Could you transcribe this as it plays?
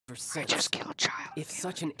I just killed child. If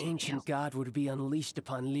such an ancient god would be unleashed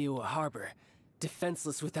upon Liyue Harbor,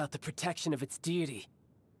 defenseless without the protection of its deity,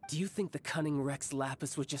 do you think the cunning Rex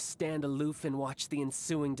Lapis would just stand aloof and watch the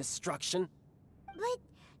ensuing destruction? But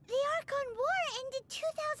the Archon War ended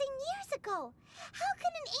 2,000 years ago. How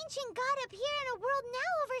can an ancient god appear in a world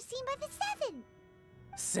now overseen by the Seven?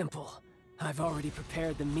 Simple. I've already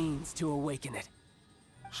prepared the means to awaken it.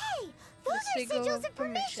 Hey, those are sigils of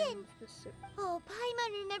permission. Oh,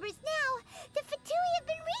 Paimon remembers now. The Fatui have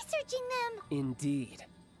been researching them. Indeed.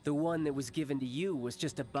 The one that was given to you was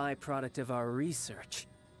just a byproduct of our research.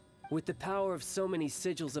 With the power of so many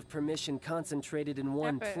sigils of permission concentrated in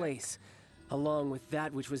one place, along with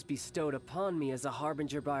that which was bestowed upon me as a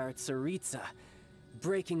harbinger by our Tsaritsa,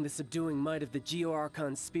 breaking the subduing might of the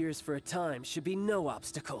Geo-Archon spears for a time should be no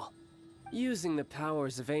obstacle. Using the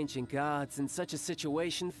powers of ancient gods in such a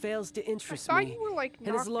situation fails to interest me,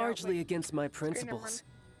 and is largely against my principles.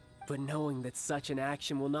 But knowing that such an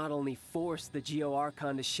action will not only force the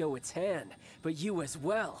Geo-Archon to show its hand, but you as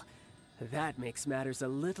well, that makes matters a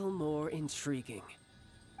little more intriguing.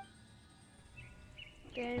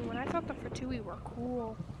 Dang, when I thought the Fatui were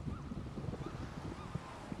cool.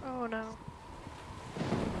 Oh no. Oh no.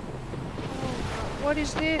 What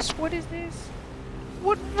is this? What is this?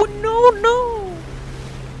 What? No, no!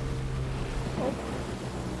 Oh.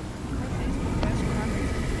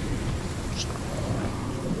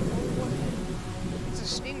 It's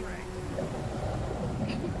a stingray.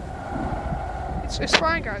 It's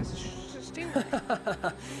fine, guys. It's a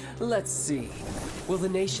stingray. Let's see. Will the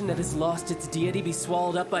nation that has lost its deity be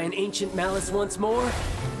swallowed up by an ancient malice once more?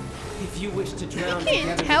 If you wish to drown together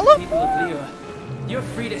with the people of Liyue, you're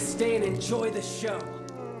free to stay and enjoy the show.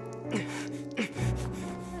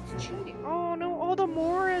 That's cheating. Oh no, all the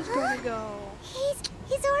more is gonna go.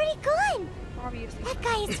 He's already gone. Obviously. That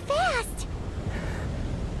guy is fast.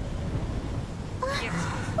 Yes.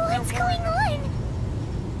 What's going on?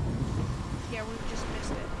 Yeah, we just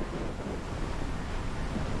missed it.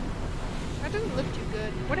 That doesn't look too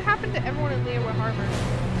good. What happened to everyone in Liyue Harbor?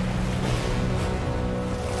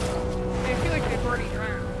 I feel like they've already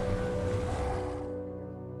drowned.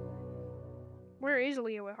 Where is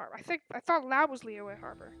Liyue Harbor? I thought that was Liyue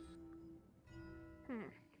Harbor.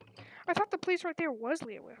 I thought the place right there was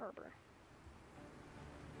Liyue Harbor.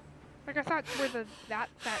 Like I thought where that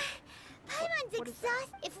Paimon's exhausted.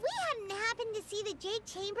 If we hadn't happened to see the Jade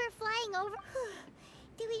Chamber flying over,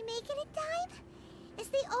 did we make it in time? Is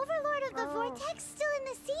the Overlord of the Vortex still in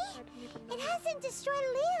the sea? It hasn't destroyed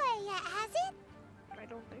Liyue yet, has it? I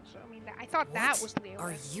don't think so. I mean, I thought that was Liyue. What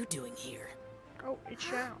are you doing here? Oh, it's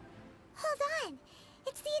Shao. Hold on.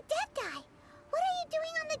 It's the Adepti. What are you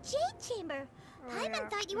doing on the Jade Chamber? Paimon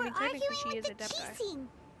thought you were arguing with the Qixing.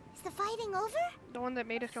 Is the fighting over? The one that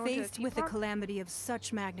made us go into the Faced with a calamity of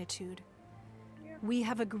such magnitude, we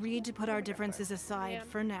have agreed to put our differences aside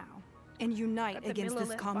for now and unite against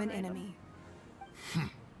this common enemy.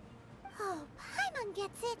 Oh, Paimon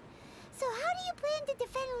gets it. So how do you plan to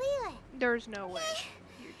defend Liyue? There's no way.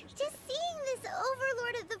 Just seeing this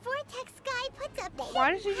Overlord of the Vortex guy puts a pin.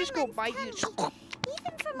 Why does he just go bite you?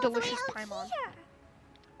 Even from Delicious all the way out Paimon. here.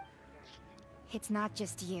 It's not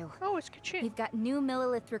just you. Oh, it's Kachin. We've got new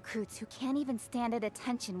Millilith recruits who can't even stand at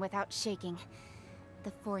attention without shaking.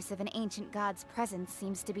 The force of an ancient god's presence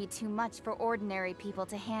seems to be too much for ordinary people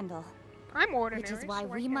to handle. I'm ordinary. Which is why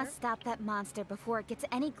we must stop that monster before it gets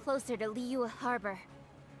any closer to Liyue Harbor.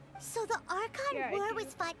 So the Archon War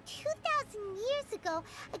was fought 2,000 years ago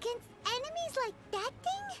against enemies like that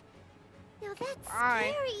thing? Now that's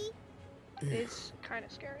scary. It's kind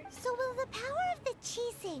of scary. So will the power of the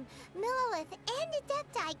Qixing, Millilith, and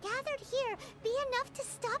Adepti gathered here be enough to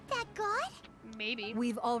stop that god? Maybe.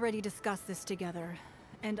 We've already discussed this together,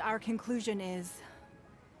 and our conclusion is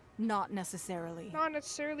not necessarily. Not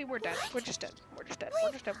necessarily. We're dead. We're just dead. We're just dead. Wait,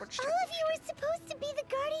 We're just dead. We're just dead. all of you were supposed to be the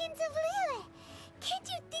guardians of Liyue. Can't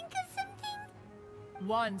you think of something?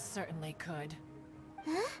 One certainly could.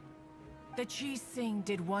 Huh? The Qixing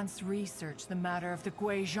did once research the matter of the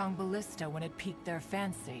Guizhong Ballista when it piqued their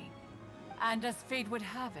fancy. And as fate would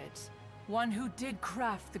have it, one who did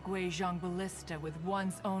craft the Guizhong Ballista with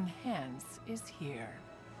one's own hands is here.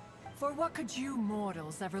 For what could you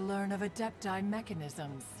mortals ever learn of Adepti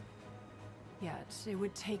mechanisms? Yet, it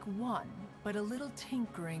would take one, but a little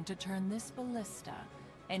tinkering to turn this ballista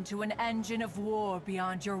into an engine of war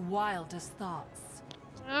beyond your wildest thoughts.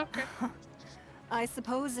 Okay. I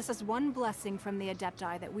suppose this is one blessing from the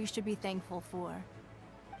Adepti that we should be thankful for.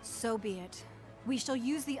 So be it. We shall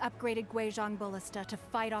use the upgraded Guizhong Ballista to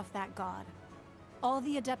fight off that god. All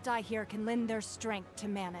the Adepti here can lend their strength to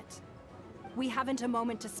man it. We haven't a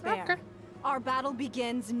moment to spare. Our battle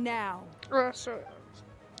begins now. So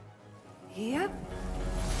Yep.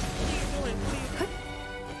 what are you doing?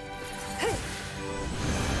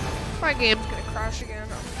 My game's gonna crash again.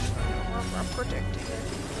 I'm predicting it.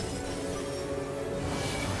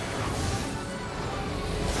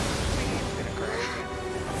 My game's gonna crash again.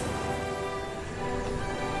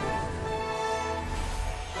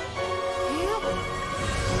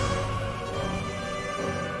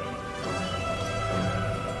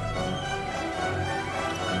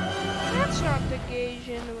 That's not the gauge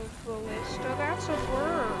in the ballista, that's a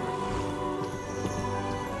bird.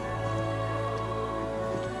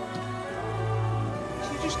 Is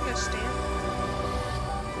he just gonna stand there?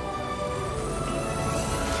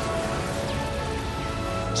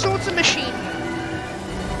 So it's a machine.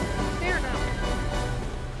 There now.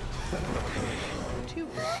 Two.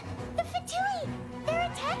 The Fatui! They're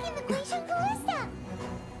attacking the Glacial Ballista!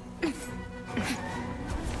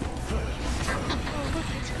 Oh look,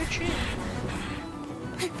 it's good shit.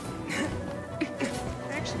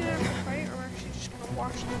 Actually, I'm gonna fight, or I'm actually just gonna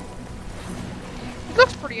watch them. It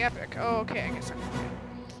looks pretty epic. Oh, okay, I guess I'm okay.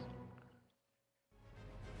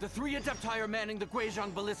 The 3 Adepti are manning the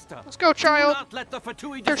Guizhong Ballista. Let's go, child. Do not let the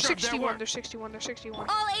Fatui They're disturb their 61, work. they're 61, they're 61.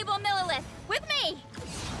 All able Millilith, with me!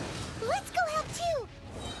 Let's go help too!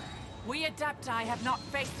 We Adepti have not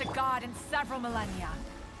faced a god in several millennia.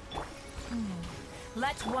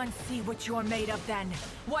 Let one see what you're made of then.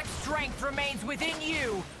 What strength remains within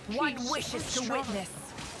you? One Jeez, wishes so to strong. witness.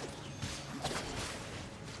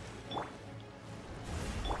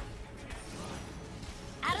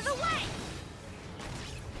 Out of the way!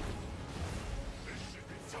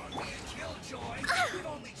 We've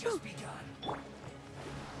only just begun.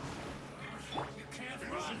 You can't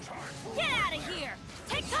run. Get out of here!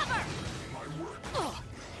 Take cover!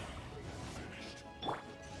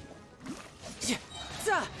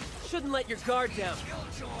 Shouldn't let your guard down.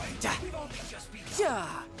 We've only just begun.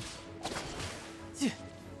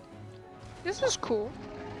 This is cool.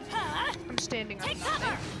 Huh? I'm standing on Take nothing.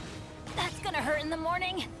 cover! That's gonna hurt in the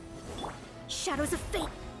morning. Shadows of fate.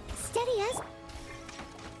 Steady us.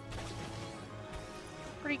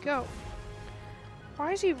 Where'd he go?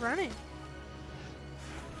 Why is he running?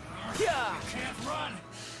 Yeah. Can't run.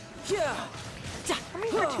 Yeah. How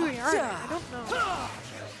many Fatui are there? I don't know.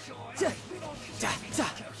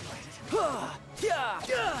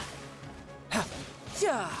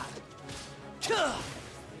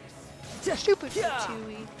 Stupid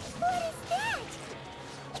Fatui. What is that?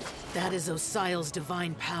 That is Osial's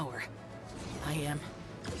divine power. I am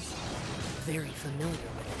very familiar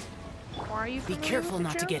with Why are you it. Be familiar careful with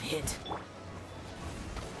not it, to Joe? get hit.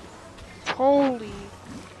 Holy.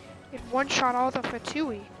 It one-shot all the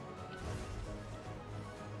Fatui.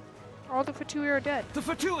 All the Fatui are dead. The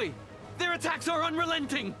Fatui! Their attacks are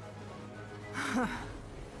unrelenting!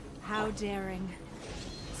 How daring.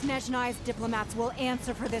 Snezhnai's diplomats will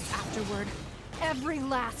answer for this afterward. Every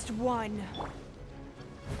last one.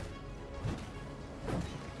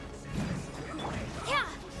 Yeah!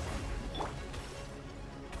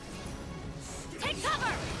 Take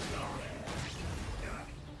cover!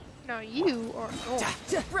 Now you are. Oh,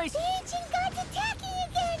 Race. The ancient god's attacking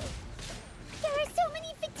again! There are so many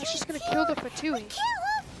Fatui that's just gonna too. kill the Fatui. Kill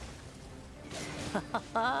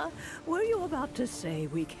them! Were you about to say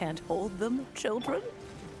we can't hold them, children?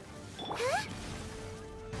 Huh?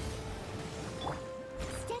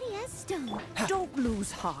 Steady as stone. Don't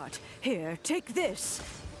lose heart. Here, take this.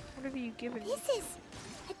 What have you given me? This is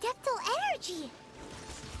adeptal energy.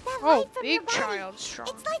 That Oh, light from your big body. child strong.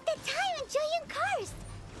 It's like the time in Julian Cars.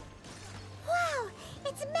 Wow,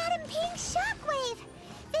 it's Madame Pink's shockwave.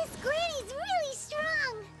 This granny's really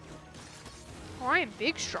strong. Oh, I am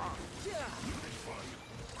big strong.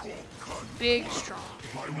 Big strong.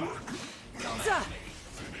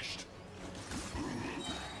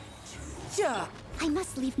 I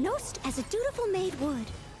must leave Nost as a dutiful maid would.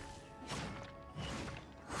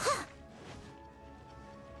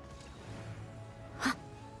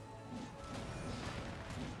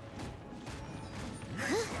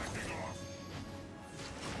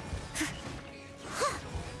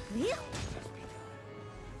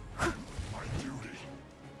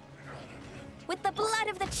 With the blood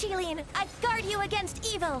of the Chilean, I guard you against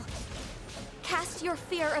evil. Cast your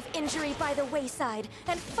fear of injury by the wayside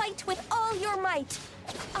and fight with all your might.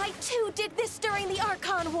 I too did this during the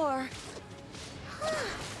Archon War.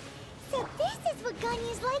 So this is what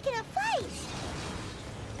Ganya's like in a fight.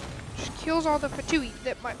 Just kills all the Fatui.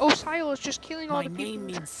 That my Osial is just killing all My the people. name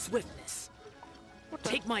means swiftness. What the?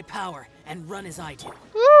 Take my power and run as I do.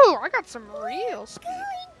 Ooh, I got some real speed.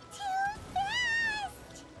 Going too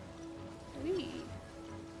fast. Wee.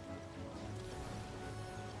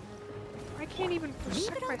 can't even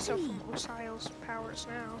protect myself from Osial's powers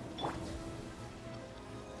now.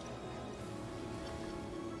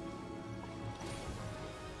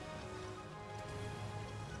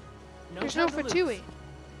 There's no Fatui.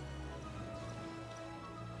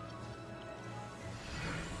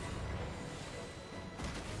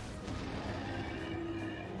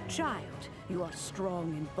 Child, you are strong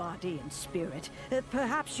in body and spirit.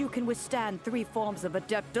 Perhaps you can withstand 3 forms of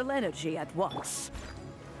adeptal energy at once.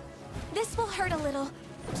 This will hurt a little.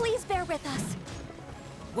 Please bear with us.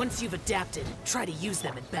 Once you've adapted, try to use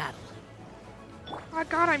them in battle. Oh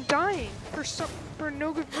god, I'm dying for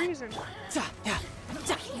no good reason.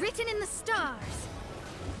 Written in the stars.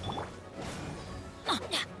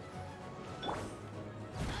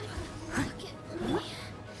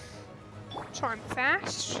 So I'm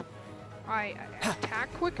fast. I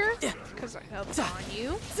attack quicker because I helped on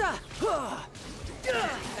you.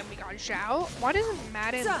 Then we got Zhao. Why doesn't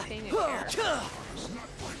Madden ping a character?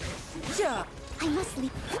 I must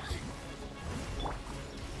leave.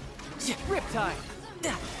 Riptide.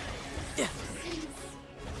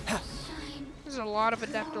 There's a lot of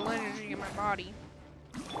adeptal energy in my body.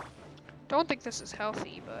 Don't think this is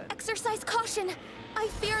healthy, but... Exercise caution. I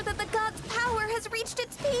fear that the god's power has reached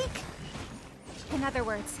its peak. In other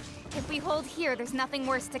words, if we hold here, there's nothing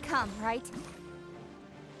worse to come, right?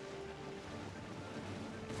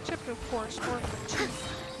 Except, of course, more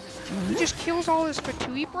Fatui. He just kills all his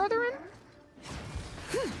Fatui brethren?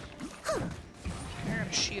 I got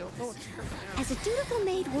a shield. Oh, it's hurting now. As a dutiful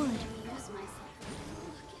maid would.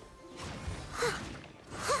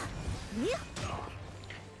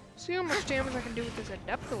 See how much damage I can do with this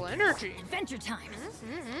adeptal energy. Adventure time.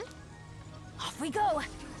 Off we go.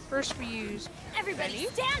 First we use Everybody, Benny.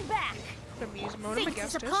 stand back. Then we use Mona Fate is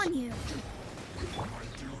Magestus. upon you.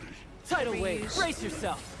 Tidal We wave, use- brace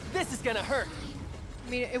yourself. This is gonna hurt. I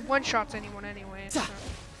mean, it one-shots anyone anyway. So.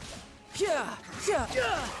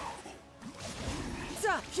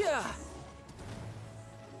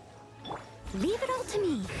 Leave it all to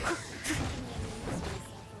me.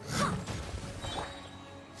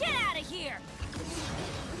 Get out of here.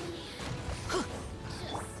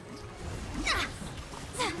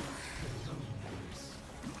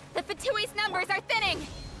 The Fatui's numbers are thinning.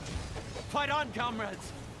 Fight on,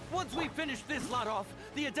 comrades! Once we finish this lot off,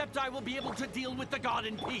 the Adepti will be able to deal with the god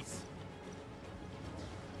in peace.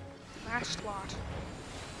 Last lot.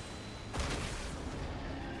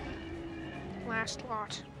 Last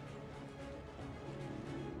lot.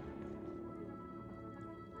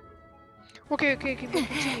 Okay, we'll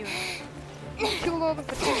continue. Kill all the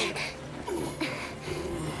Fatui.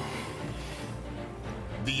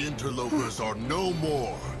 The interlopers are no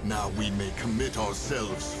more. Now we may commit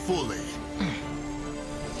ourselves fully.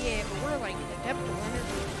 Yeah, but we're like adeptal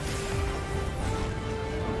energy.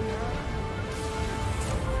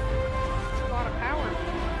 That's a lot of power.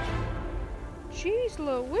 Jeez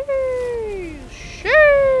Louise! Shit!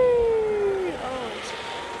 Oh,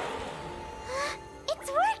 It's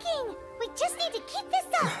working! We just need to keep this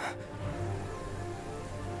up!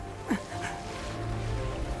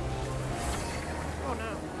 oh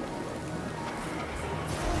no.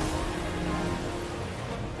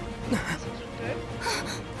 This isn't good.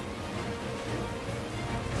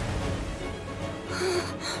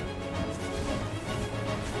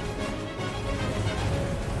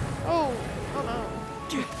 Oh no.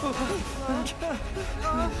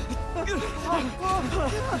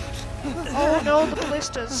 Oh no, the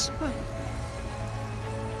ballistas.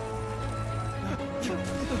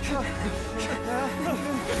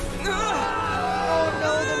 Oh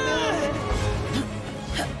no, the million.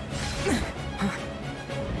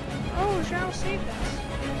 Oh, Zhao saved us.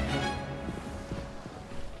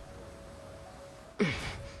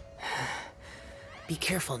 Be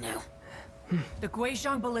careful now. The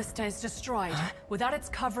Guizhong Ballista is destroyed. Without its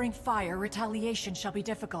covering fire, retaliation shall be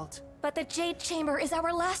difficult. But the Jade Chamber is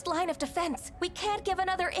our last line of defense. We can't give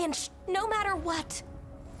another inch, no matter what.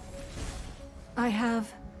 I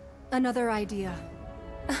have another idea.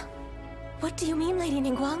 What do you mean, Lady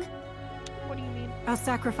Ningguang? What do you mean? I'll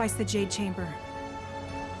sacrifice the Jade Chamber.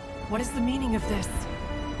 What is the meaning of this?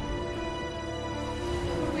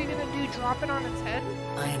 What are we gonna do? Drop it on its head?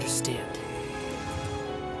 I understand.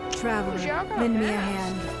 Traveler, Zhao got lend me a ass.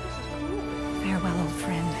 hand. This is cool. Farewell, old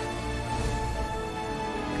friend.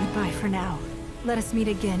 Goodbye for now. Let us meet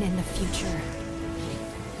again in the future.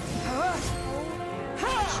 Sure.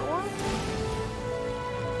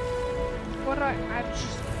 What I was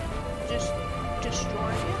just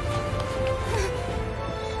destroying it.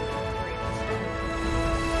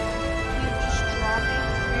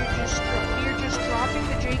 We're just dropping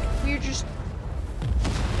the Jake. We're just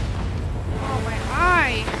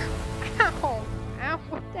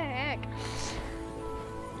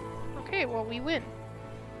we win.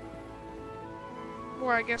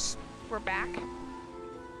 Or I guess we're back.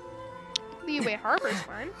 Liyue Harbor is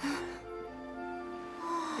fine.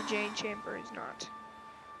 The Jade Chamber is not.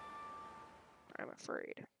 I'm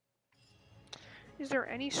afraid. Is there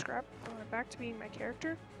any scrap? Back to being my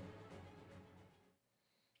character?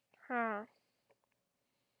 Huh.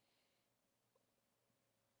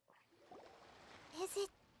 Is it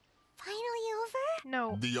finally over?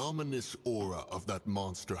 No. The ominous aura of that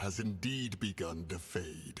monster has indeed begun to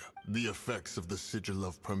fade. The effects of the Sigil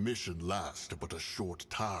of Permission last but a short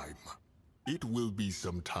time. It will be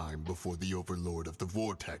some time before the Overlord of the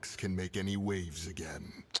Vortex can make any waves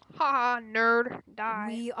again. Haha, nerd. Die.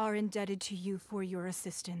 We are indebted to you for your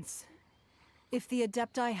assistance. If the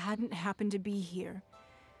Adepti hadn't happened to be here,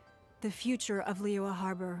 the future of Liyue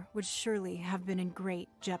Harbor would surely have been in great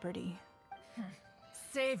jeopardy.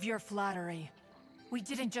 Save your flattery. We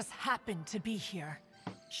didn't just happen to be here.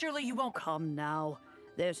 Surely you won't— Come now.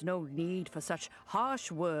 There's no need for such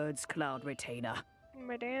harsh words, Cloud Retainer.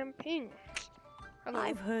 Madame Ping. Hello.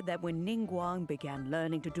 I've heard that when Ningguang began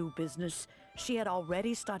learning to do business, she had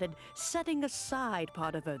already started setting aside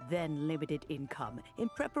part of her then limited income in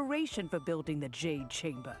preparation for building the Jade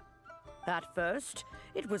Chamber. At first,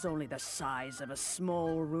 it was only the size of a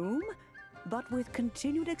small room, but with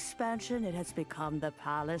continued expansion, it has become the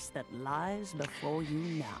palace that lies before you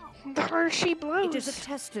now. The harder she blows. It is a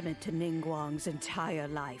testament to Ningguang's entire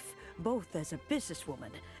life, both as a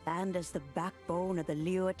businesswoman and as the backbone of the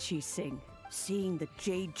Liyue Qixing. Seeing the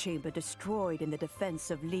Jade Chamber destroyed in the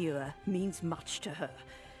defense of Liyue means much to her.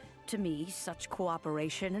 To me, such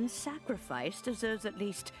cooperation and sacrifice deserves at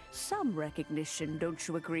least some recognition, don't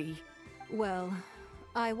you agree? Well,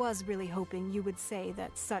 I was really hoping you would say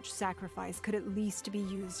that such sacrifice could at least be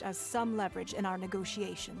used as some leverage in our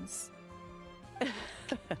negotiations.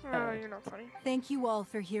 You're not funny. Thank you all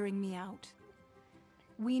for hearing me out.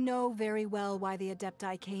 We know very well why the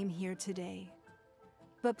Adepti came here today.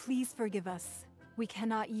 But please forgive us. We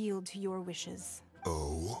cannot yield to your wishes.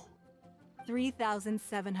 Oh?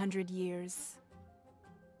 3,700 years.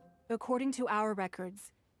 According to our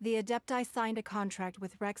records, the Adepti signed a contract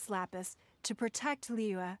with Rex Lapis to protect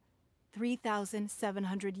Liyue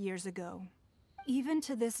 3,700 years ago. Even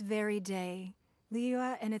to this very day,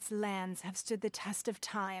 Liyue and its lands have stood the test of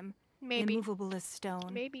time, immovable as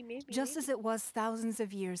stone, just as it was thousands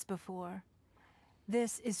of years before.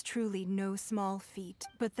 This is truly no small feat,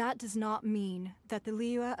 but that does not mean that the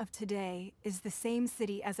Liyue of today is the same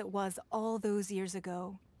city as it was all those years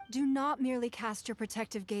ago. Do not merely cast your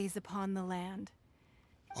protective gaze upon the land.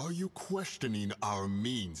 Are you questioning our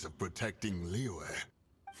means of protecting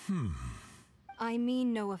Liyue? I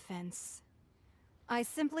mean no offense. I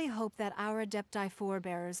simply hope that our Adepti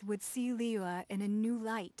forebears would see Liyue in a new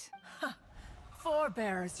light.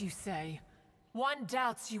 Forebears, you say? One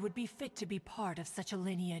doubts you would be fit to be part of such a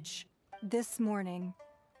lineage. This morning,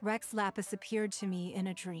 Rex Lapis appeared to me in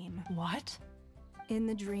a dream. What? In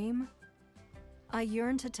the dream, I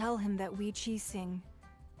yearned to tell him that we Qixing,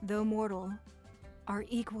 though mortal, are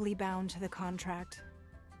equally bound to the contract.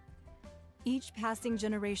 Each passing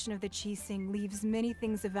generation of the Qixing leaves many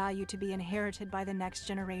things of value to be inherited by the next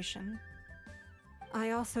generation.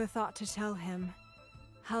 I also thought to tell him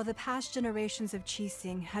how the past generations of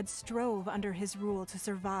Qixing had strove under his rule to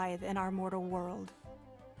survive in our mortal world,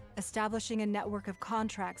 establishing a network of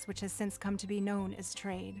contracts which has since come to be known as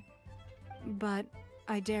trade. But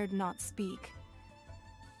I dared not speak.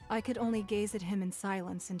 I could only gaze at him in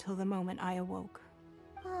silence until the moment I awoke.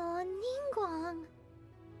 Oh, Ningguang.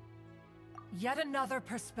 Yet another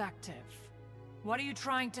perspective. What are you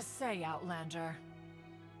trying to say, Outlander?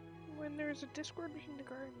 When there's a discord between the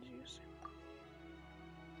gardens, you say.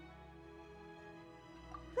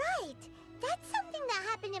 Right! That's something that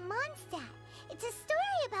happened in Mondstadt. It's a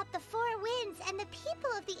story about the Four Winds and the people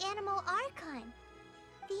of the Animal Archon.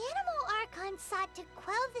 The Animal Archon sought to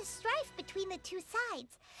quell the strife between the two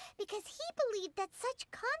sides, because he believed that such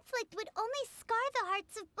conflict would only scar the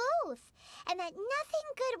hearts of both, and that nothing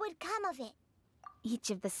good would come of it. Each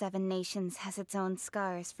of the 7 nations has its own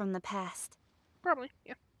scars from the past. Probably,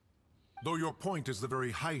 yeah. Though your point is the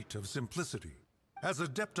very height of simplicity. As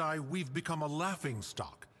Adepti, we've become a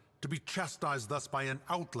laughingstock, to be chastised thus by an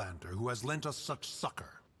outlander who has lent us such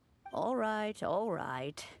succor. All right, all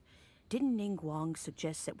right. Didn't Ningguang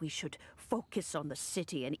suggest that we should focus on the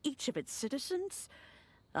city and each of its citizens?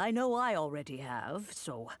 I know I already have,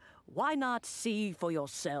 so why not see for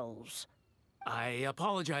yourselves? I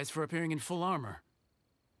apologize for appearing in full armor.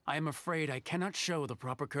 I am afraid I cannot show the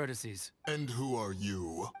proper courtesies. And who are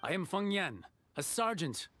you? I am Feng Yan, a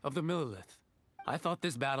sergeant of the Millelith. I thought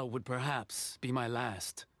this battle would perhaps be my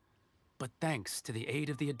last. but thanks to the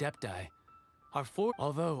aid of the Adepti,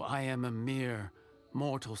 although I am a mere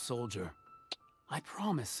mortal soldier, I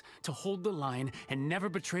promise to hold the line and never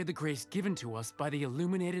betray the grace given to us by the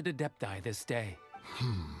illuminated Adepti this day.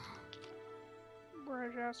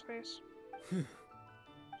 Where's ass face? Huh?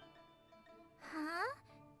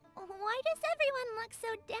 Why does everyone look so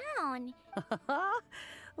down?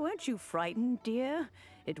 Weren't you frightened, dear?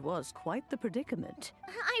 It was quite the predicament.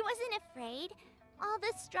 I wasn't afraid. All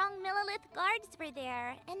the strong Millilith guards were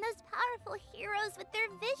there, and those powerful heroes with their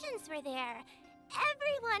visions were there.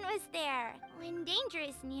 Everyone was there. When danger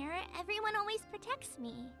is near, everyone always protects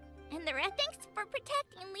me. And the thanks for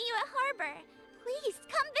protecting Liyue Harbor. Please,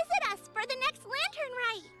 come visit us for the next lantern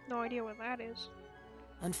rite. No idea what that is.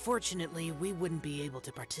 Unfortunately, we wouldn't be able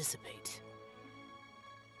to participate.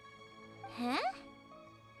 Huh?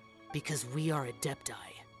 Because we are Adepti.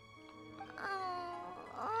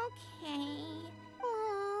 Oh, okay.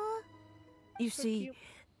 Aww. You So see, cute.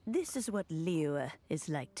 this is what Liyue is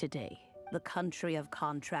like today. The country of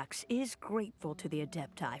contracts is grateful to the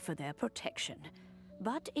Adepti for their protection.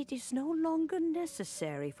 But it is no longer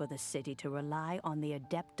necessary for the city to rely on the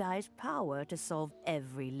Adepti's power to solve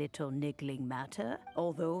every little niggling matter.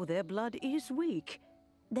 Although their blood is weak,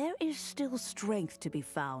 there is still strength to be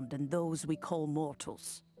found in those we call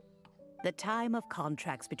mortals. The time of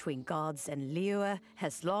contracts between gods and Liyue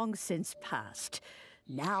has long since passed.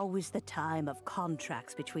 Now is the time of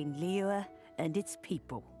contracts between Liyue and its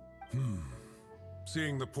people.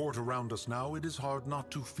 Seeing the port around us now, it is hard not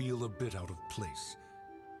to feel a bit out of place.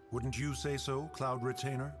 Wouldn't you say so, Cloud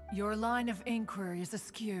Retainer? Your line of inquiry is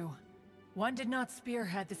askew. One did not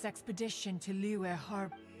spearhead this expedition to Liyue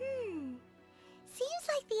Harbor. Seems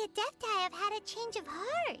like the Adepti have had a change of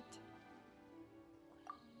heart.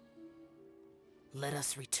 Let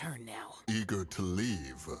us return now. Eager to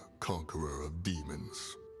leave, Conqueror of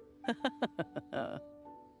Demons.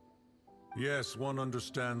 Yes, one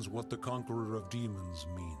understands what the Conqueror of Demons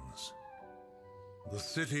means. The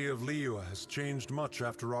city of Liyue has changed much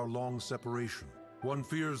after our long separation. One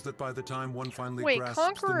fears that by the time one finally grasps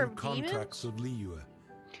Conqueror the new of contracts of Liyue,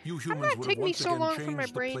 you How did humans that would take have me once so again long for changed my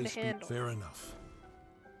the brain to place handle? fair enough.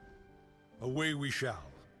 Away we shall,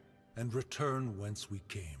 and return whence we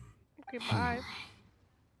came. Okay, bye.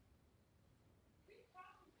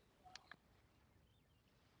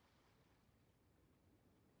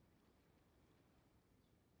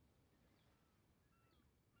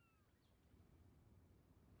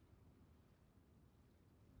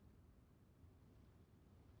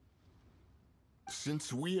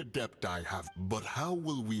 Since we Adepti have, but how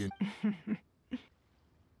will we...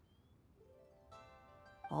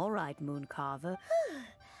 All right, Mooncarver.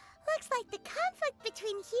 Looks like the conflict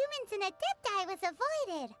between humans and Adepti was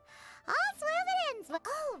avoided. All's well that ends well.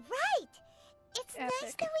 Oh, right! It's nice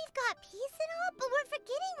Epic. that we've got peace and all, but we're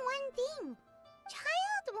forgetting one thing.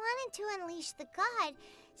 Child wanted to unleash the god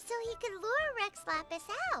so he could lure Rex Lapis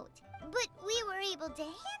out. But we were able to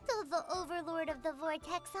handle the Overlord of the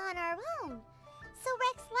Vortex on our own. So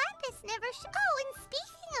Rex Lapis never Oh, and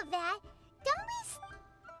speaking of that, don't we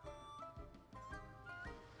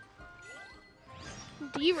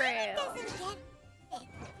Derail. doesn't get it.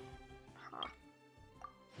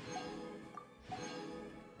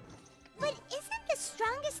 But isn't the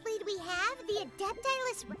strongest lead we have the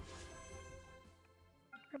Adepti-less...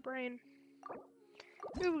 My brain.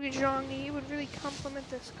 Ooh, Zhongli would really compliment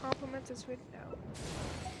this video.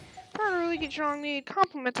 Probably really get Zhongli to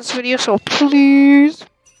compliment this video, so please.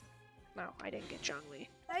 No, I didn't get Zhongli.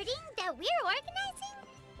 Partying that we're organizing?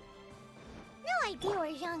 No idea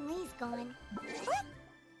where Zhongli's gone. What?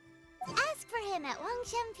 Ask for him at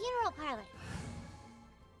Wangshan Funeral Parlor.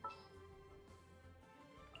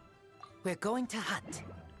 We're going to hunt.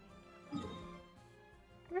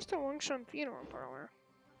 Where's the Wangshan Funeral Parlor?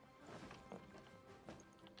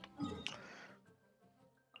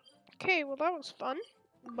 Okay, well that was fun.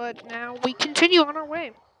 But now we continue on our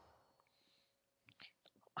way.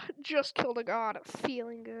 I just killed a god.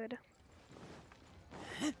 Feeling good.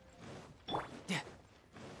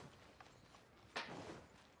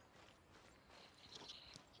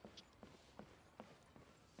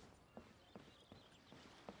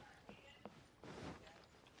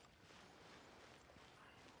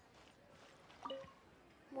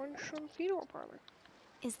 Wangshan Funeral Parlor.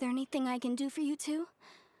 Is there anything I can do for you two?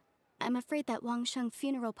 I'm afraid that Wangshan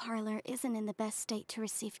Funeral Parlor isn't in the best state to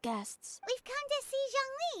receive guests. We've come to see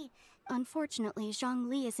Zhongli. Unfortunately,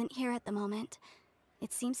 Zhongli isn't here at the moment.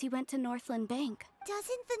 It seems he went to Northland Bank.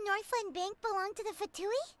 Doesn't the Northland Bank belong to the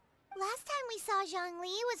Fatui? Last time we saw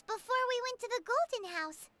Zhongli was before we went to the Golden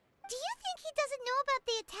House. Do you think he doesn't know about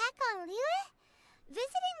the attack on Liyue?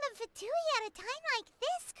 Visiting the Fatui at a time like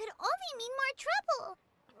this could only mean more trouble.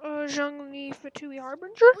 Zhongli Fatui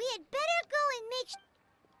Harbinger? We had better go and make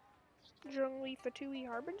Zhongli Fatui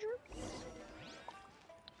Harbinger?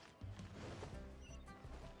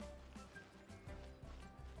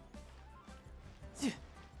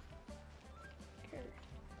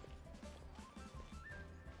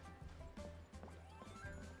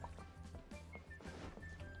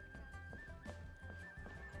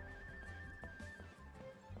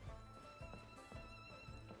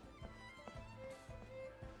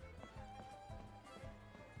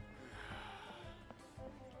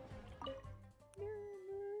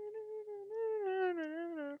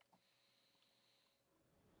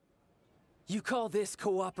 You call this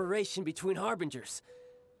cooperation between Harbingers?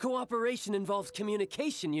 Cooperation involves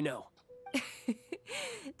communication, you know.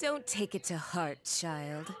 Don't take it to heart,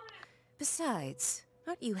 child. Besides,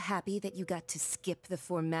 aren't you happy that you got to skip the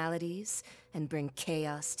formalities and bring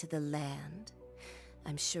chaos to the land?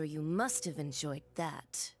 I'm sure you must have enjoyed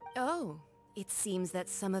that. Oh, it seems that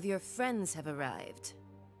some of your friends have arrived.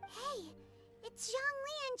 Hey, it's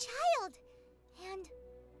Zhongli and Child.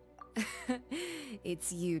 And...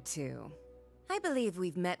 It's you two. I believe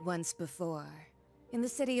we've met once before. In the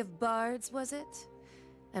City of Bards, was it?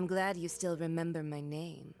 I'm glad you still remember my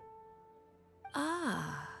name.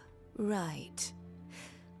 Ah, right.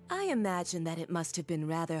 I imagine that it must have been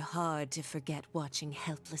rather hard to forget watching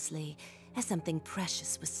helplessly as something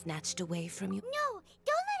precious was snatched away from you. No,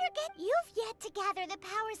 don't let her get... You've yet to gather the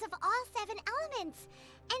powers of all 7 elements.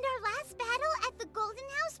 And our last battle at the Golden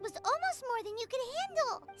House was almost more than you could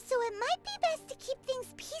handle. So it might be best to keep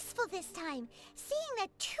things peaceful this time, seeing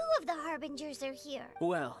that 2 of the Harbingers are here.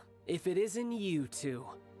 Well, if it isn't you two.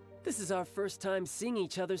 This is our first time seeing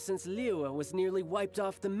each other since Liyue was nearly wiped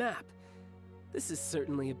off the map. This is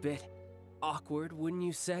certainly a bit awkward, wouldn't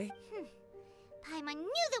you say? Paimon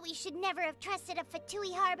knew that we should never have trusted a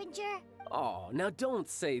Fatui Harbinger. Oh, now don't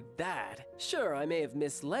say that. Sure, I may have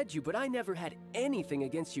misled you, but I never had anything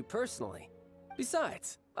against you personally.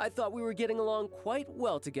 Besides, I thought we were getting along quite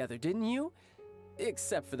well together, didn't you?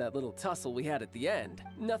 Except for that little tussle we had at the end.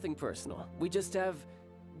 Nothing personal. We just have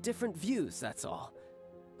different views, that's all.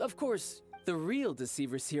 Of course, the real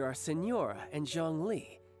deceivers here are Senora and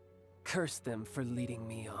Zhongli. Curse them for leading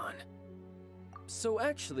me on. So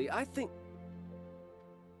actually, I think...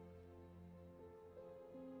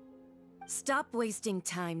 Stop wasting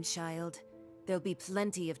time, child. There'll be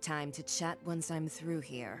plenty of time to chat once I'm through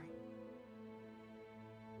here.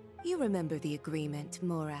 You remember the agreement,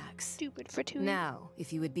 Morax. Stupid Fatui. Now,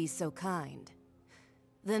 if you would be so kind,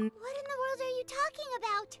 then... What in the world are you talking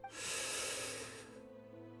about?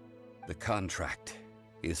 The contract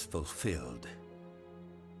is fulfilled.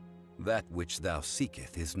 That which thou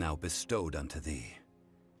seeketh is now bestowed unto thee.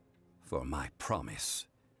 For my promise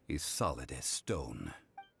is solid as stone.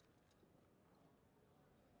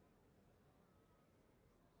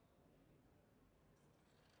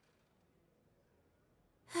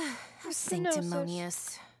 How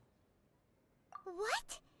sanctimonious.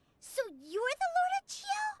 What? So you're the Lord of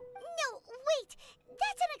Chiao? No, wait.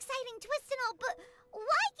 That's an exciting twist and all, but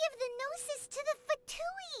why give the Gnosis to the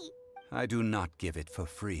Fatui? I do not give it for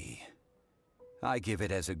free. I give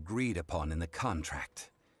it as agreed upon in the contract.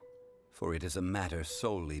 For it is a matter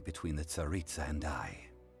solely between the Tsaritsa and I.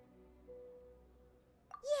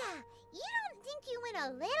 Yeah, you don't think you went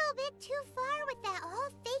a little bit too far with that whole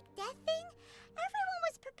fake death thing? Everyone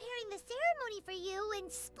was preparing the ceremony for you,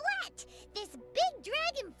 and splat! This big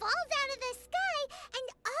dragon falls out of the sky, and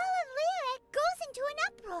all of Liyue goes into an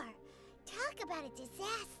uproar. Talk about a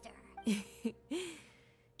disaster.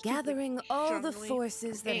 Gathering all the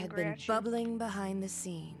forces that had been bubbling behind the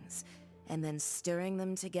scenes, and then stirring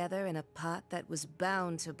them together in a pot that was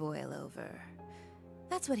bound to boil over.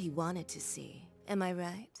 That's what he wanted to see, am I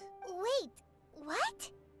right? Wait, what?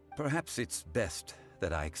 Perhaps it's best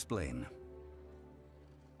that I explain.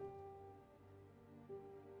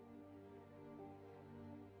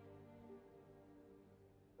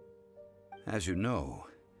 As you know,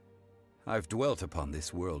 I've dwelt upon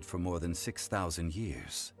this world for more than 6,000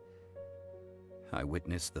 years. I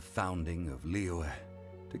witnessed the founding of Liyue,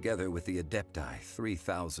 together with the Adepti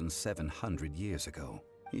 3,700 years ago.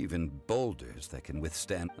 Even boulders that can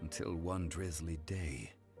withstand until one drizzly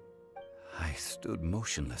day. I stood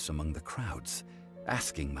motionless among the crowds,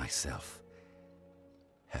 asking myself,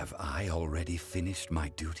 have I already finished my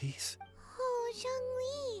duties? Oh,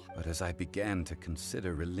 Zhongli. But as I began to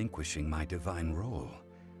consider relinquishing my divine role,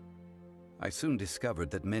 I soon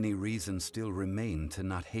discovered that many reasons still remained to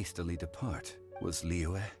not hastily depart. Was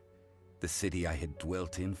Liyue, the city I had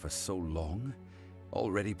dwelt in for so long,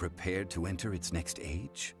 Already prepared to enter its next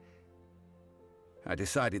age? I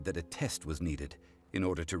decided that a test was needed in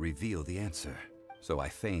order to reveal the answer, so I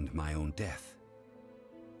feigned my own death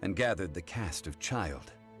and gathered the cast of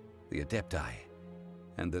Child, the Adepti,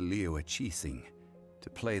 and the Liyue to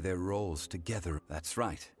play their roles together. That's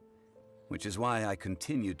right, which is why I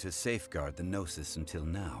continued to safeguard the Gnosis until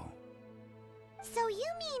now. So you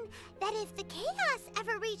mean that if the chaos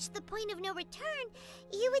ever reached the point of no return,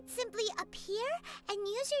 you would simply appear and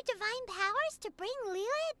use your divine powers to bring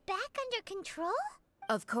Liyue back under control?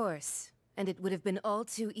 Of course, and it would have been all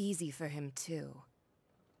too easy for him too.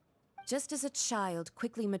 Just as a child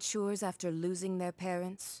quickly matures after losing their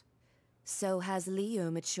parents, so has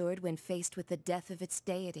Liyue matured when faced with the death of its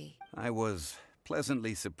deity. I was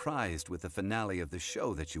pleasantly surprised with the finale of the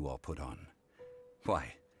show that you all put on.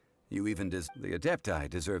 Why, you even the Adepti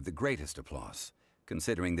deserve the greatest applause,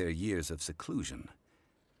 considering their years of seclusion.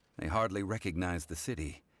 They hardly recognized the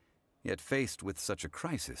city, yet faced with such a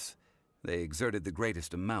crisis, they exerted the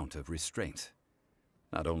greatest amount of restraint.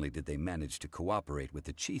 Not only did they manage to cooperate with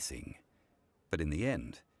the Qixing, but in the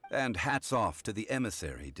end, and hats off to the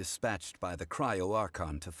emissary dispatched by the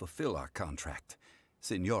Cryo-Archon to fulfill our contract,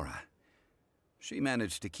 Signora. She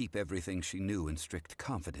managed to keep everything she knew in strict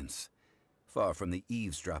confidence, far from the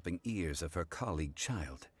eavesdropping ears of her colleague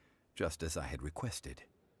Child, just as I had requested.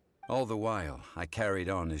 All the while, I carried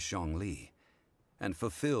on as Zhongli, and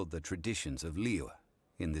fulfilled the traditions of Liyue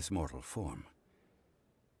in this mortal form.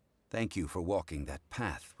 Thank you for walking that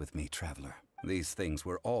path with me, Traveler. These things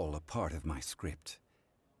were all a part of my script.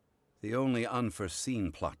 The only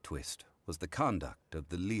unforeseen plot twist was the conduct of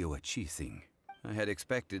the Liyue Qixing. I had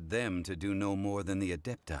expected them to do no more than the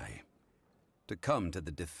Adepti, to come to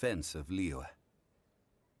the defense of Liyue.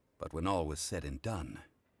 But when all was said and done,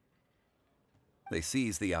 they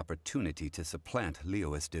seized the opportunity to supplant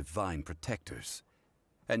Liyue's divine protectors,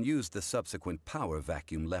 and used the subsequent power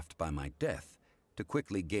vacuum left by my death to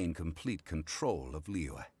quickly gain complete control of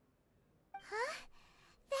Liyue. Huh?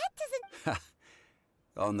 That doesn't...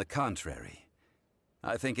 On the contrary,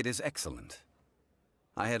 I think it is excellent.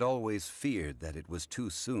 I had always feared that it was too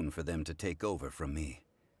soon for them to take over from me.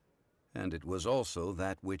 And it was also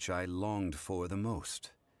that which I longed for the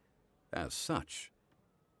most. As such,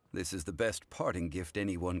 this is the best parting gift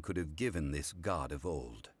anyone could have given this god of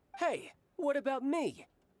old. Hey, what about me?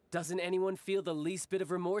 Doesn't anyone feel the least bit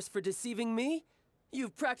of remorse for deceiving me?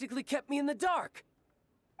 You've practically kept me in the dark.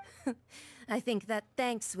 I think that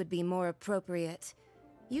thanks would be more appropriate.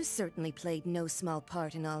 You certainly played no small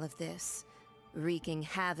part in all of this, wreaking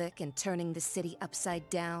havoc and turning the city upside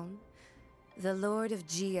down. The Lord of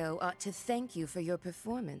Geo ought to thank you for your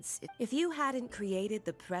performance. If you hadn't created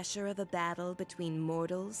the pressure of a battle between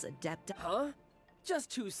mortals, Adepti... Huh?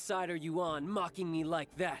 Just whose side are you on, mocking me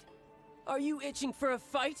like that? Are you itching for a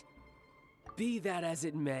fight? Be that as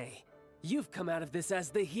it may, you've come out of this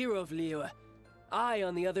as the hero of Liyue. I,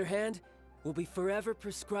 on the other hand, will be forever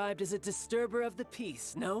prescribed as a disturber of the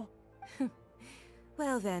peace, no?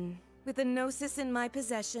 Well then, with the Gnosis in my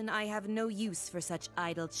possession, I have no use for such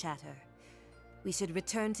idle chatter. We should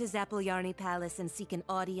return to Zapoljarny Palace and seek an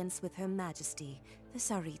audience with Her Majesty, the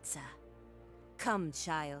Tsaritsa. Come,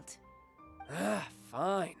 Child.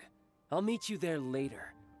 Fine. I'll meet you there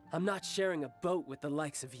later. I'm not sharing a boat with the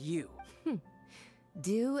likes of you.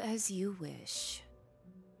 Do as you wish.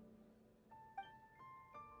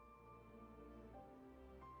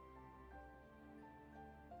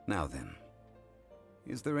 Now then,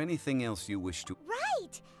 is there anything else you wish to...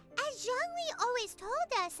 Right! As Zhongli always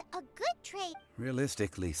told us, a good trait...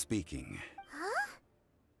 Realistically speaking. Huh?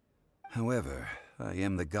 However, I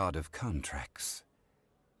am the god of contracts.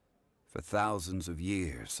 For thousands of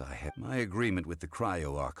years, my agreement with the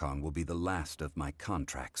Cryo-Archon will be the last of my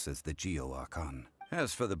contracts as the Geo-Archon.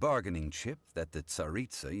 As for the bargaining chip that the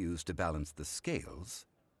Tsaritsa used to balance the scales,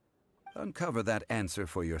 uncover that answer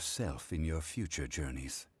for yourself in your future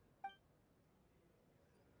journeys.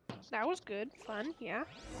 That was good. Fun, yeah.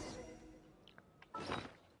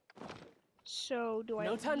 So, do I...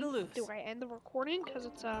 No time to lose. Do I end the recording? Because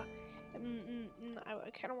it's, I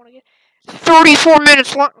kind of want to get... 34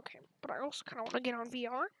 minutes long! Okay, but I also kind of want to get on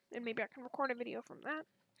VR, and maybe I can record a video from that.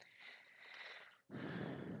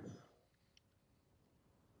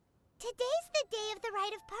 Today's the day of the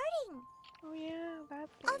rite of parting. Oh yeah, that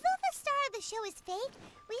thing. Although the star of the show is fake,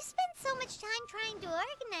 we spent so much time trying to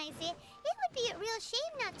organize it, it would be a real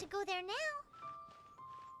shame not to go there now.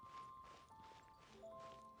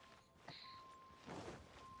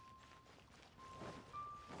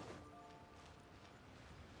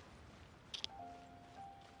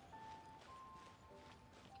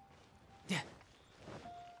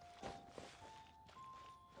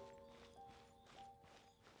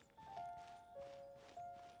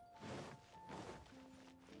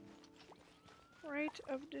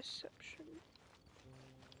 of deception.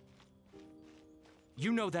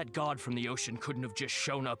 You know that god from the ocean couldn't have just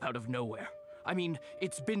shown up out of nowhere. I mean,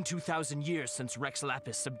 it's been 2,000 years since Rex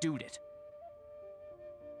Lapis subdued it.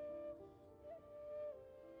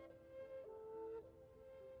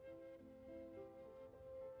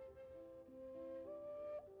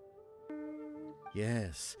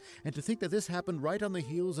 Yes, and to think that this happened right on the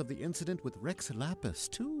heels of the incident with Rex Lapis,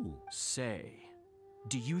 too. Say,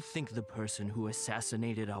 do you think the person who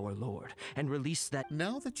assassinated our lord and released that—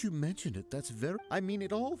 Now that you mention it, that's very— I mean,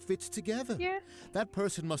 it all fits together. Yeah. That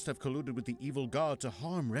person must have colluded with the evil god to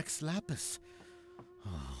harm Rex Lapis.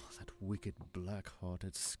 Oh, that wicked,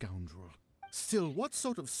 black-hearted scoundrel. Still, what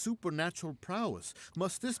sort of supernatural prowess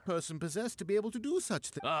must this person possess to be able to do such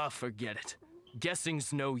things? Ah, forget it.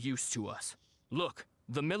 Guessing's no use to us. Look,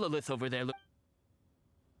 the Millilith over there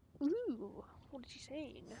Ooh, what is he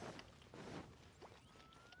saying?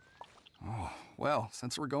 Oh, well,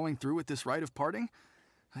 since we're going through with this rite of parting,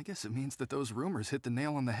 I guess it means that those rumors hit the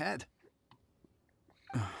nail on the head.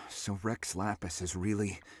 So Rex Lapis is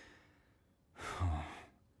really...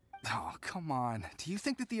 Oh, come on. Do you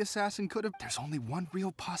think that the assassin could have... There's only one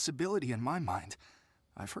real possibility in my mind.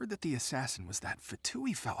 I've heard that the assassin was that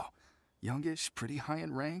Fatui fellow. Youngish, pretty high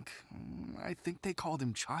in rank. I think they called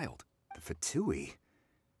him Child. The Fatui?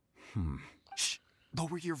 Shh!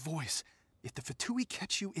 Lower your voice. If the Fatui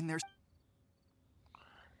catch you in their...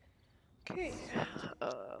 Okay,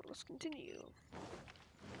 let's continue.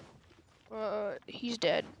 He's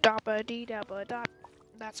dead. Dappa dee dabba dot.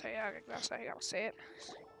 That's how you gotta say it.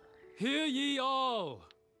 Hear ye all!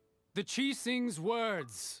 The Chi sings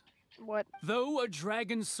words. What? Though a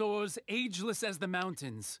dragon soars ageless as the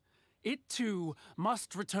mountains, it too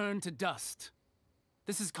must return to dust.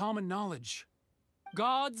 This is common knowledge.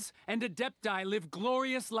 Gods and Adepti live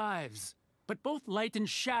glorious lives, but both light and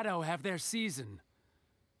shadow have their season.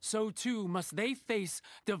 So too must they face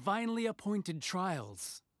divinely appointed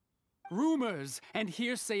trials. Rumors and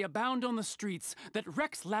hearsay abound on the streets that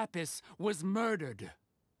Rex Lapis was murdered.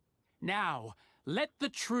 Now, let the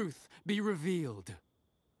truth be revealed.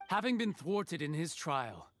 Having been thwarted in his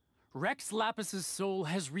trial, Rex Lapis's soul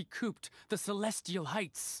has recouped the celestial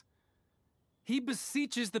heights. He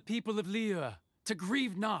beseeches the people of Liyue to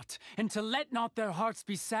grieve not and to let not their hearts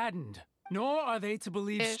be saddened. Nor are they to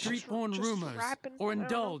believe street-born rumors or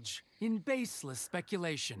indulge in baseless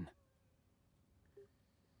speculation.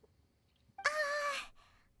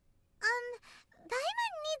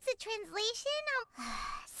 Paimon needs a translation.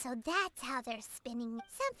 So that's how they're spinning.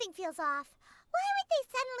 Something feels off. Why would they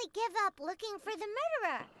suddenly give up looking for the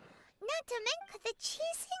murderer? Not to mention, could the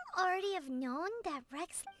Chising already have known that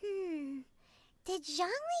Rex... Did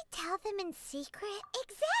Zhongli tell them in secret?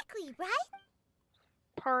 Exactly, right?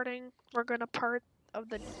 Parting. We're gonna part of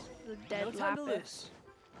the dead Lapis.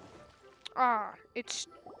 Ah, it's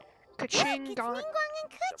Kaching. Look, it's Ningguang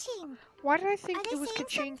and Kuching. Why did I think it was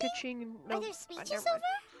Kaching? No, Are there speeches over?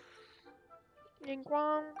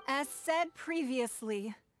 Ningguang. As said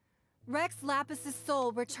previously, Rex Lapis's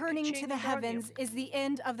soul returning to the heavens is the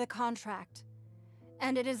end of the contract.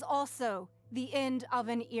 And it is also the end of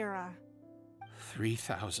an era.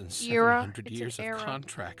 3,700 years of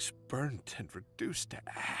contracts burnt and reduced to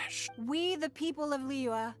ash. We, the people of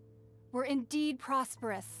Liyue, were indeed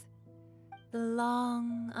prosperous. The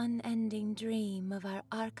long, unending dream of our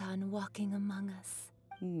Archon walking among us.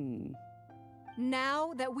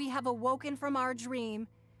 Now that we have awoken from our dream,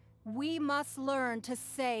 we must learn to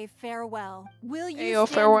say farewell. Will you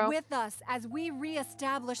stand with us as we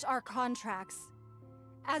re-establish our contracts?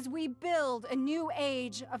 As we build a new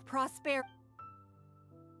age of prosperity?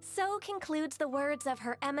 So concludes the words of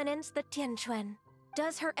Her Eminence the Tianquan.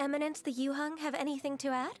 Does Her Eminence the Yuheng have anything to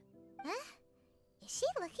add? Huh? Is she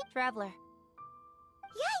looking? Traveler.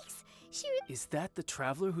 Yikes! Is that the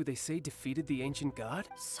traveler who they say defeated the ancient god?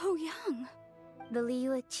 So young. The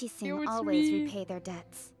Liyue Qixing always repay their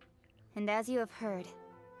debts. And as you have heard,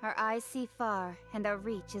 our eyes see far and our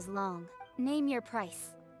reach is long. Name your price.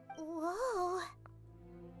 Whoa.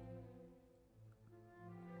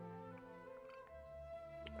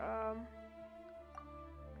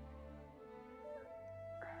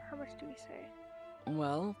 How much do we say?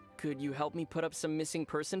 Well, could you help me put up some missing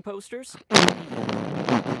person posters?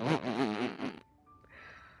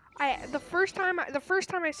 The first time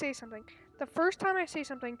I say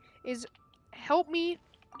something is help me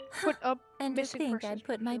put up And to missing think persons. I'd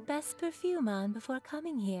put my best perfume on before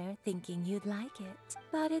coming here, thinking you'd like it.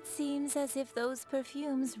 But it seems as if those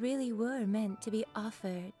perfumes really were meant to be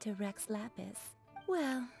offered to Rex Lapis.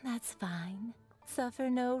 Well, that's fine. Suffer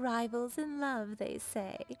no rivals in love, they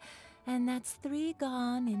say. And that's 3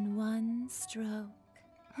 gone in one stroke.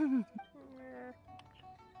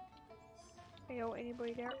 Hey, yo,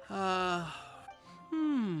 anybody there?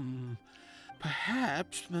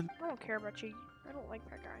 Perhaps. I don't care about you. I don't like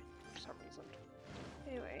that guy for some reason.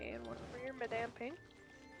 Anyway, and what's over here? Madame Ping.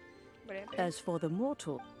 Madame Ping. As for the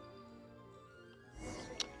mortal,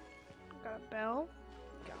 Got a bell.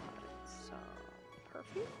 Got some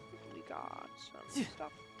perfume. We got some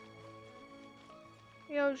stuff.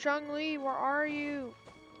 Yo, Zhongli, where are you?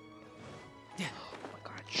 Oh my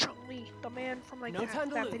god, Zhongli, the man from like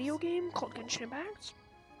that video game called Genshin Impact.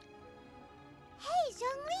 Hey,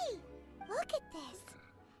 Zhongli! Look at this.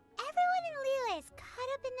 Everyone in Liyue is caught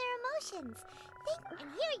up in their emotions. And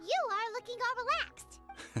here you are looking all relaxed.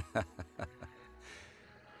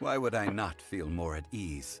 Why would I not feel more at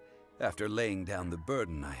ease after laying down the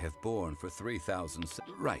burden I have borne for 3,000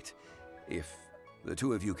 Right. If the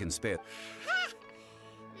two of you can spare... Ha!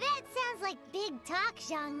 That sounds like big talk,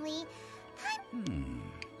 Zhongli.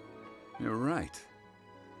 You're right.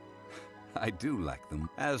 I do like them.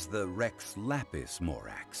 As the Rex Lapis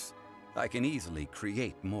Morax, I can easily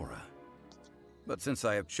create Mora. But since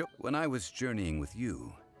I have when I was journeying with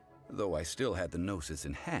you, though I still had the Gnosis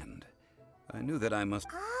in hand, I knew that I must...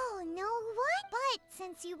 Oh, no what? But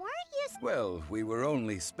since you weren't used... Well, we were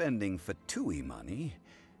only spending Fatui money.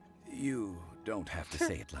 You don't have to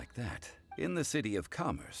say it like that. In the City of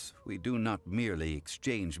Commerce, we do not merely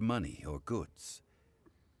exchange money or goods.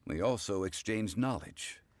 We also exchange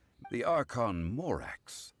knowledge. The Archon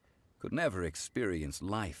Morax could never experience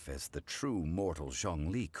life as the true mortal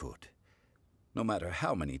Zhongli could, no matter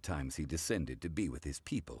how many times he descended to be with his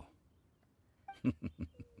people.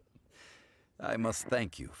 I must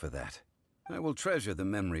thank you for that. I will treasure the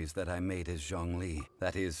memories that I made as Zhongli.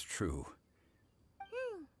 That is true.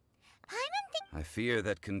 I fear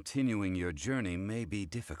that continuing your journey may be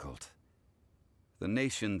difficult. The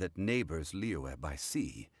nation that neighbors Liyue by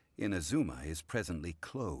sea, Inazuma, is presently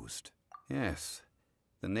closed. Yes,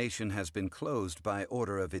 the nation has been closed by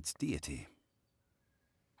order of its deity.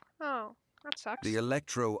 Oh, that sucks. The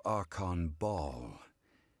Electro-Archon Ball.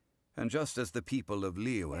 And just as the people of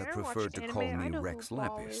Liyue preferred to call me Rex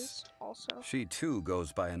Lapis, she too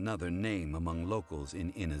goes by another name among locals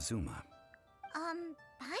in Inazuma.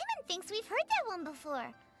 Paimon thinks we've heard that one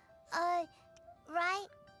before.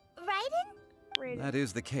 Raiden? That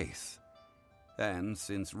is the case. And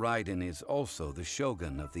since Raiden is also the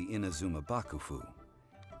shogun of the Inazuma Bakufu,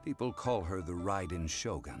 people call her the Raiden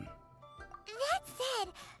Shogun. That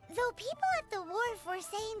said, though people at the wharf were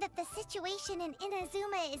saying that the situation in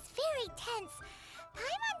Inazuma is very tense,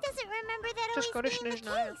 Paimon doesn't remember that always being the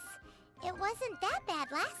case. It wasn't that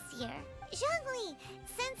bad last year. Zhongli,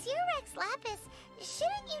 since you're Rex Lapis,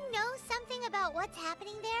 shouldn't you know something about what's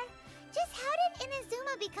happening there? Just how did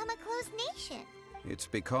Inazuma become a closed nation? It's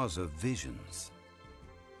because of visions.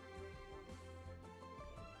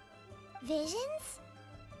 Visions?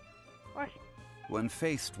 What? When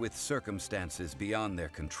faced with circumstances beyond their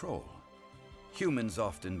control, humans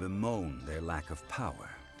often bemoan their lack of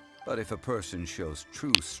power. But if a person shows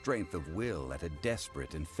true strength of will at a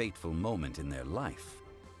desperate and fateful moment in their life,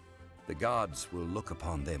 the gods will look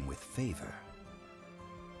upon them with favor.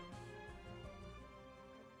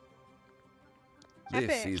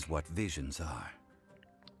 This is what visions are.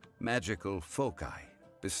 Magical foci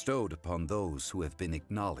bestowed upon those who have been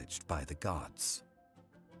acknowledged by the gods.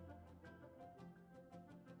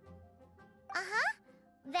 Uh-huh.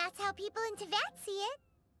 That's how people in Teyvat see it.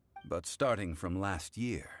 But starting from last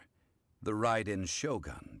year, the Raiden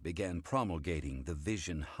Shogun began promulgating the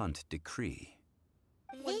Vision Hunt Decree.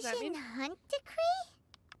 Vision Hunt Decree?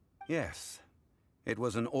 Yes. It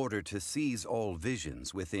was an order to seize all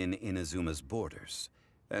visions within Inazuma's borders,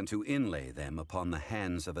 and to inlay them upon the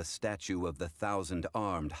hands of a statue of the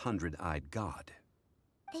 1,000-armed, 100-eyed god.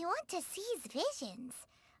 They want to seize visions.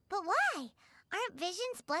 But why? Aren't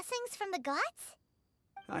visions blessings from the gods?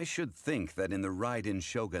 I should think that in the Raiden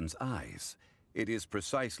Shogun's eyes, it is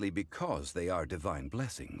precisely because they are divine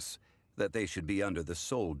blessings that they should be under the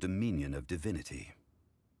sole dominion of divinity.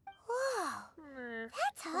 Whoa,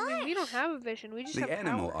 that's hard. I mean, we don't have a vision, we just have The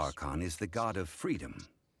Animo powers. Archon is the god of freedom,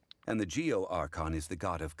 and the Geo Archon is the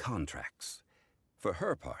god of contracts. For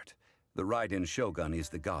her part, the Raiden Shogun is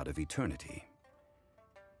the god of eternity.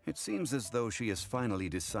 It seems as though she has finally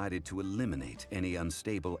decided to eliminate any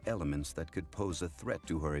unstable elements that could pose a threat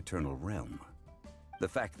to her eternal realm. The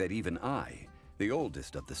fact that even I, the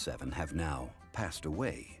oldest of the seven, have now passed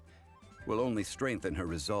away, will only strengthen her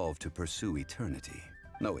resolve to pursue eternity.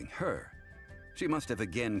 Knowing her, she must have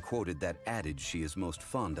again quoted that adage she is most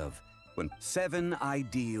fond of, when 7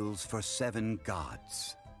 ideals for 7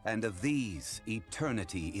 gods, and of these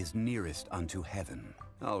eternity is nearest unto heaven.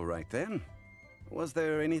 All right then. Was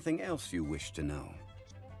there anything else you wish to know?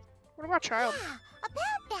 What about Child? Yeah,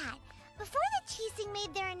 about that. Before the Qixing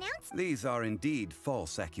made their announcement. These are indeed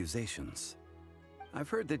false accusations. I've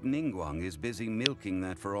heard that Ningguang is busy milking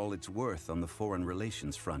that for all it's worth on the foreign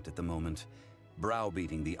relations front at the moment,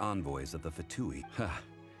 browbeating the envoys of the Fatui. Ha!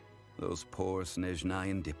 Those poor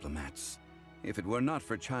Snezhnayan diplomats. If it were not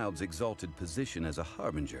for Child's exalted position as a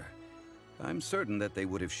harbinger, I'm certain that they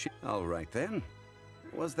would have All right then.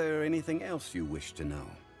 Was there anything else you wish to know?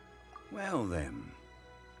 Well then,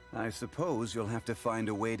 I suppose you'll have to find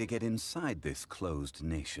a way to get inside this closed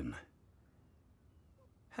nation.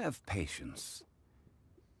 Have patience.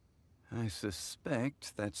 I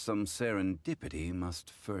suspect that some serendipity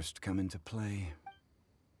must first come into play.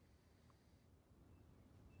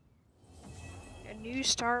 A new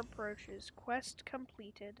star approaches. Quest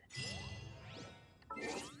completed.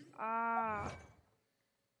 Ah.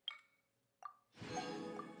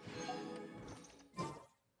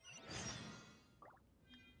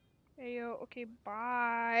 Hey yo, okay,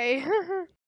 bye.